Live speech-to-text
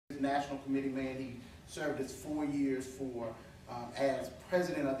national committee man. He served his 4 years for as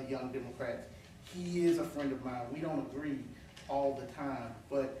president of the Young Democrats. He is a friend of mine. We don't agree all the time,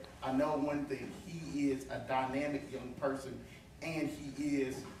 but I know one thing: he is a dynamic young person, and he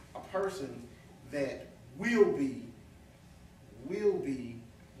is a person that will be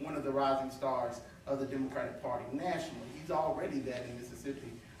one of the rising stars of the Democratic Party nationally. He's already that in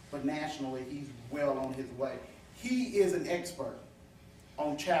Mississippi, but nationally, he's well on his way. He is an expert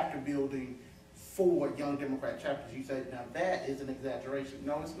on chapter building for Young Democrat chapters. You say, now that is an exaggeration.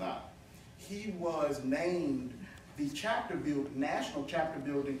 No, it's not. He was named the national chapter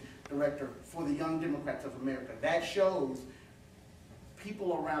building director for the Young Democrats of America. That shows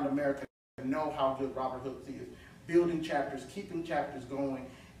people around America know how good Robert Hooks is. Building chapters, keeping chapters going,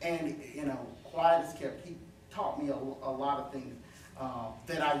 and quiet as kept. He taught me a lot of things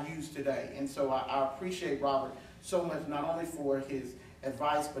that I use today. And so I appreciate Robert so much, not only for his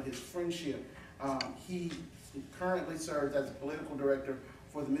advice, but his friendship. He currently serves as a political director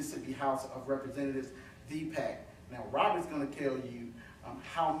for the Mississippi House of Representatives, DPAC. Now, Robert's going to tell you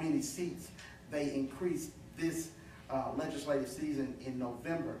how many seats they increased this legislative season in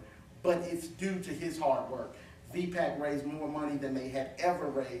November, but it's due to his hard work. VPAC raised more money than they had ever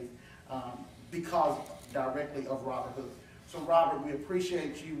raised because directly of Robert Hooks. So Robert, we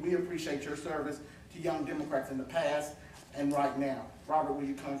appreciate you. We appreciate your service to Young Democrats in the past and right now. Robert, will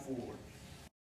you come forward?